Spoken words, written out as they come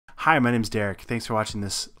Hi, my name's Derek. Thanks for watching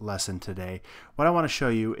this lesson today. What I want to show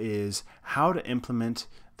you is how to implement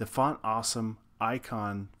the Font Awesome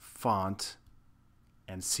icon font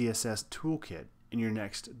and CSS toolkit in your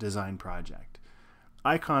next design project.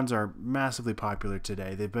 Icons are massively popular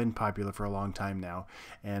today. They've been popular for a long time now.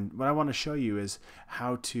 And what I want to show you is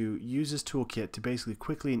how to use this toolkit to basically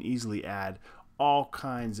quickly and easily add all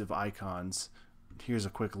kinds of icons. Here's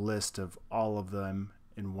a quick list of all of them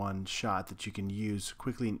in one shot that you can use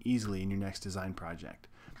quickly and easily in your next design project.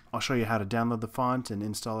 I'll show you how to download the font and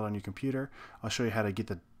install it on your computer. I'll show you how to get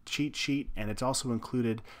the cheat sheet, and it's also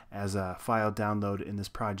included as a file download in this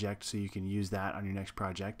project, so you can use that on your next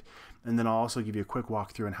project. And then I'll also give you a quick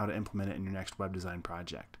walkthrough on how to implement it in your next web design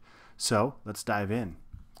project. So let's dive in.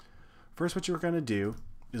 First, what you're going to do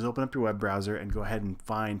is open up your web browser and go ahead and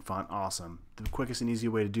find Font Awesome. The quickest and easy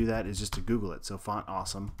way to do that is just to Google it. So Font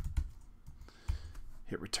Awesome.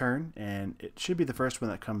 Hit return, and it should be the first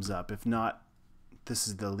one that comes up. If not, this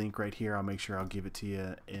is the link right here. I'll make sure I'll give it to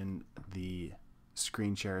you in the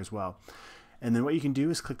screen share as well. And then what you can do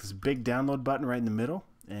is click this big download button right in the middle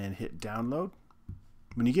and hit download.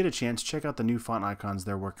 When you get a chance, check out the new font icons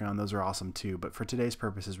they're working on. Those are awesome too, but for today's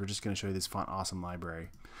purposes, we're just going to show you this Font Awesome library.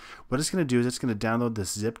 What it's going to do is it's going to download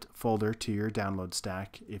this zipped folder to your download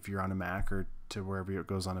stack if you're on a Mac, or to wherever it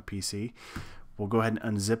goes on a PC. We'll go ahead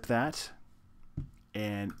and unzip that,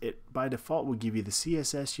 and it by default will give you the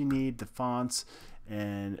CSS you need, the fonts,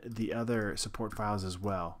 and the other support files as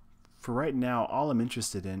well. For right now, all I'm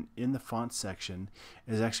interested in the font section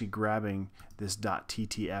is actually grabbing this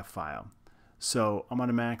 .ttf file. So I'm on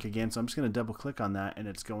a Mac again, so I'm just going to double click on that, and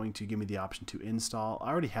it's going to give me the option to install.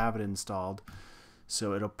 I already have it installed,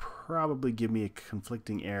 so it'll probably give me a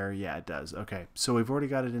conflicting error. Yeah, it does. Okay, so we've already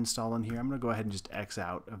got it installed in here. I'm going to go ahead and just X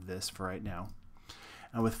out of this for right now.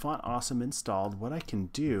 And with Font Awesome installed, what I can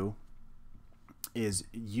do is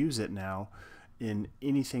use it now in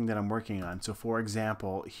anything that I'm working on. So for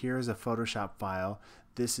example, here's a Photoshop file.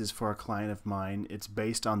 This is for a client of mine. It's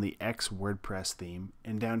based on the X WordPress theme.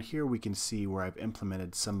 And down here we can see where I've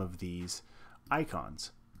implemented some of these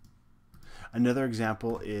icons. Another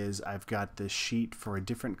example is I've got this sheet for a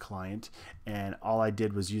different client, and all I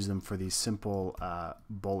did was use them for these simple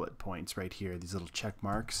bullet points right here, these little check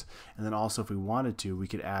marks. And then also, if we wanted to, we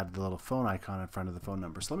could add the little phone icon in front of the phone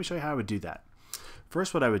number. So let me show you how I would do that.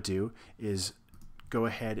 First, what I would do is go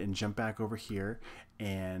ahead and jump back over here,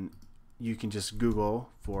 and you can just Google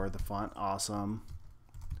for the Font Awesome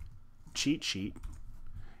cheat sheet,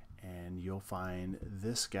 and you'll find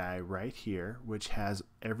this guy right here, which has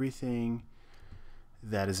everything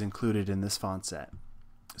that is included in this font set.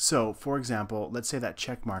 So for example, let's say that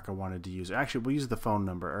check mark I wanted to use. Actually, we'll use the phone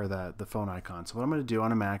number, or the phone icon. So what I'm going to do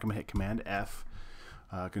on a Mac, I'm going to hit Command F,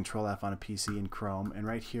 Control F on a PC in Chrome, and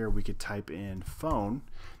right here we could type in phone,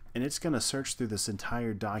 and it's going to search through this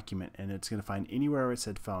entire document, and it's going to find anywhere where it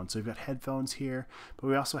said phone. So we've got headphones here, but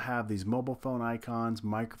we also have these mobile phone icons,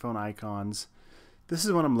 microphone icons. This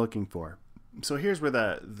is what I'm looking for. So here's where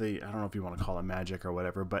the I don't know if you want to call it magic or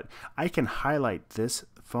whatever, but I can highlight this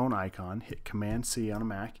phone icon, hit Command C on a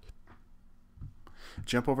Mac,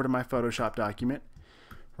 jump over to my Photoshop document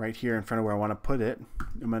right here in front of where I want to put it.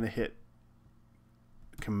 I'm going to hit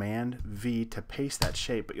Command V to paste that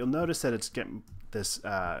shape, but you'll notice that it's getting this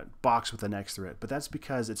box with an X through it, but that's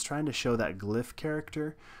because it's trying to show that glyph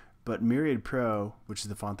character, but Myriad Pro, which is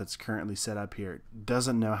the font that's currently set up here,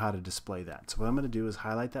 doesn't know how to display that. So what I'm going to do is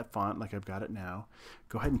highlight that font like I've got it now,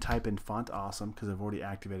 go ahead and type in Font Awesome, because I've already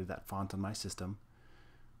activated that font on my system.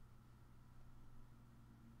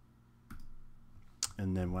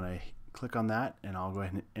 And then when I click on that, and I'll go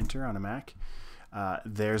ahead and enter on a Mac,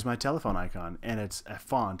 there's my telephone icon, and it's a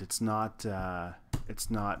font. It's not a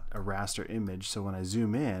raster image. So when I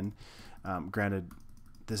zoom in, granted,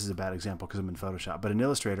 this is a bad example because I'm in Photoshop, but in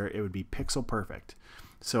Illustrator it would be pixel perfect.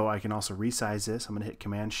 So I can also resize this. I'm going to hit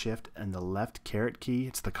Command Shift and the left caret key,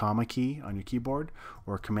 it's the comma key on your keyboard,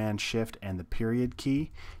 or Command Shift and the period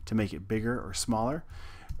key to make it bigger or smaller.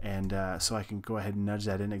 And so I can go ahead and nudge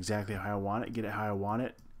that in exactly how I want it, get it how I want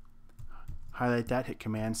it, highlight that, hit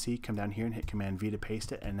Command C, come down here and hit Command V to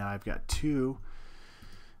paste it, and now I've got two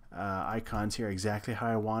icons here exactly how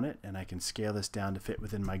I want it, and I can scale this down to fit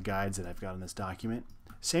within my guides that I've got in this document.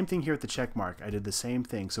 Same thing here with the check mark. I did the same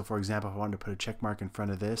thing. So for example, if I wanted to put a check mark in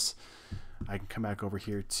front of this, I can come back over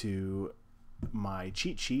here to my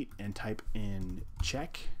cheat sheet and type in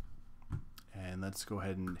check, and let's go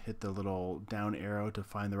ahead and hit the little down arrow to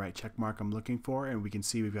find the right check mark I'm looking for, and we can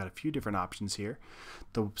see we've got a few different options here.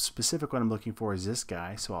 The specific one I'm looking for is this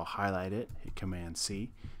guy, so I'll highlight it, hit Command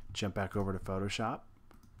C, jump back over to Photoshop,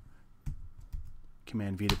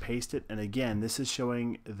 Command V to paste it. And again, this is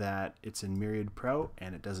showing that it's in Myriad Pro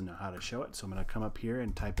and it doesn't know how to show it. So I'm going to come up here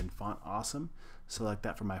and type in Font Awesome, select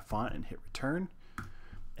that for my font and hit return.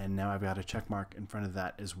 And now I've got a check mark in front of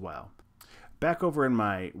that as well. Back over in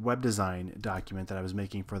my web design document that I was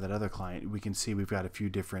making for that other client, we can see we've got a few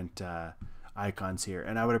different icons here,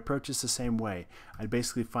 and I would approach this the same way. I'd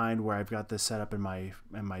basically find where I've got this set up in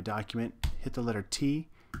my document, hit the letter T,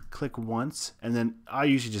 click once, and then I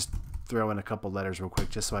usually just throw in a couple letters real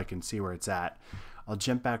quick just so I can see where it's at. I'll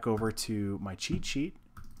jump back over to my cheat sheet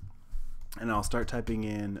and I'll start typing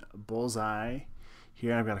in bullseye.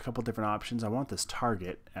 Here I've got a couple different options. I want this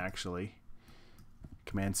target actually.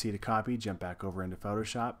 Command C to copy, jump back over into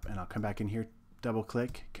Photoshop, and I'll come back in here, double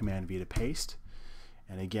click, Command V to paste.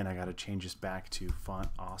 And again, I got to change this back to Font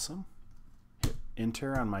Awesome. Hit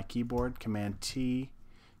Enter on my keyboard, Command T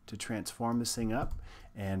to transform this thing up.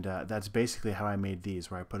 And that's basically how I made these,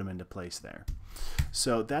 where I put them into place there.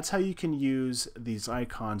 So that's how you can use these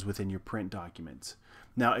icons within your print documents.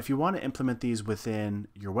 Now, if you want to implement these within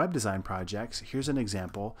your web design projects, here's an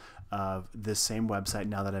example of this same website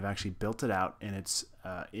now that I've actually built it out, and it's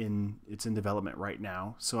in development right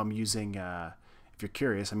now. So I'm using, if you're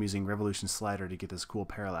curious, I'm using Revolution Slider to get this cool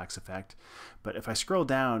parallax effect. But if I scroll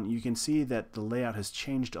down, you can see that the layout has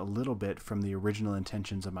changed a little bit from the original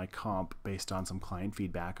intentions of my comp based on some client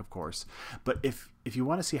feedback, of course. But if you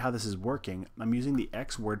want to see how this is working, I'm using the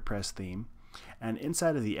X WordPress theme. And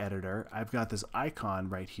inside of the editor, I've got this icon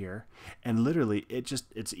right here, and literally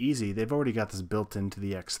it's easy. They've already got this built into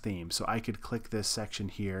the X theme. So I could click this section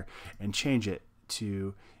here and change it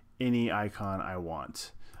to any icon I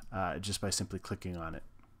want just by simply clicking on it.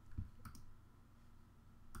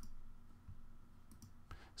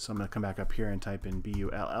 So I'm going to come back up here and type in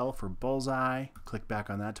BULL for bullseye, click back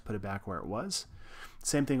on that to put it back where it was.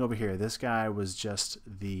 Same thing over here. This guy was just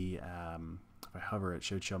the if I hover, it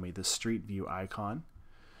should show me the Street View icon.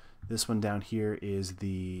 This one down here is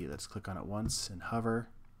the, let's click on it once and hover,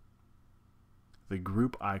 the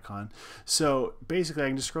group icon. So basically I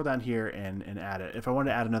can just scroll down here and add it. If I want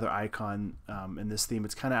to add another icon in this theme,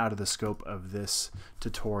 it's kind of out of the scope of this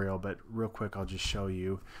tutorial, but real quick I'll just show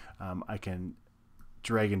you. I can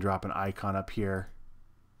drag and drop an icon up here,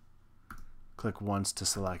 click once to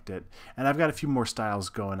select it, and I've got a few more styles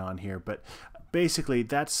going on here, but basically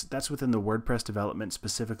that's within the WordPress development,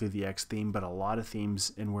 specifically the X theme, but a lot of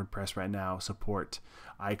themes in WordPress right now support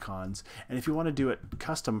icons. And if you want to do it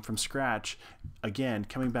custom from scratch, again,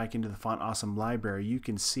 coming back into the Font Awesome library, you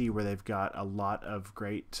can see where they've got a lot of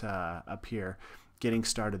great up here. Getting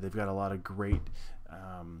started, they've got a lot of great, what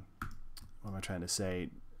am I trying to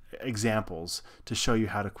say, examples to show you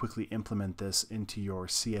how to quickly implement this into your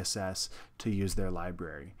CSS to use their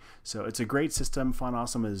library. So it's a great system. Font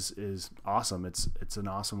Awesome is awesome. It's an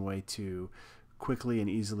awesome way to quickly and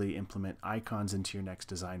easily implement icons into your next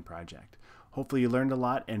design project. Hopefully you learned a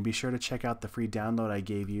lot, and be sure to check out the free download I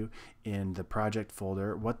gave you in the project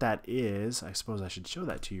folder. What that is, I suppose I should show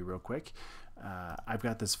that to you real quick. I've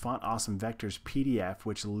got this Font Awesome Vectors PDF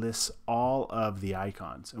which lists all of the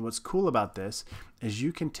icons. And what's cool about this is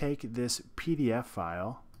you can take this PDF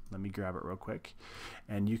file, let me grab it real quick,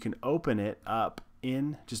 and you can open it up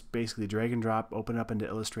in, just basically drag and drop, open it up into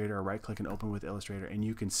Illustrator, or right click and open with Illustrator, and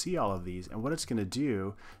you can see all of these. And what it's going to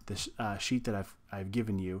do, this sheet that I've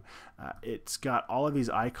given you, it's got all of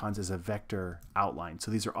these icons as a vector outline.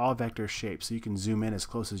 So these are all vector shapes, so you can zoom in as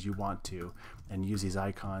close as you want to and use these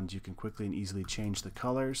icons. You can quickly and easily change the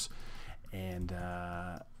colors and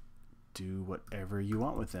do whatever you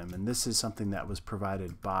want with them. And this is something that was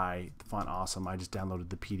provided by Font Awesome. I just downloaded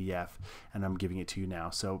the PDF and I'm giving it to you now.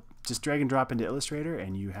 So just drag and drop into Illustrator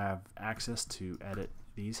and you have access to edit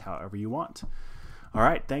these however you want. All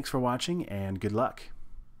right, thanks for watching and good luck.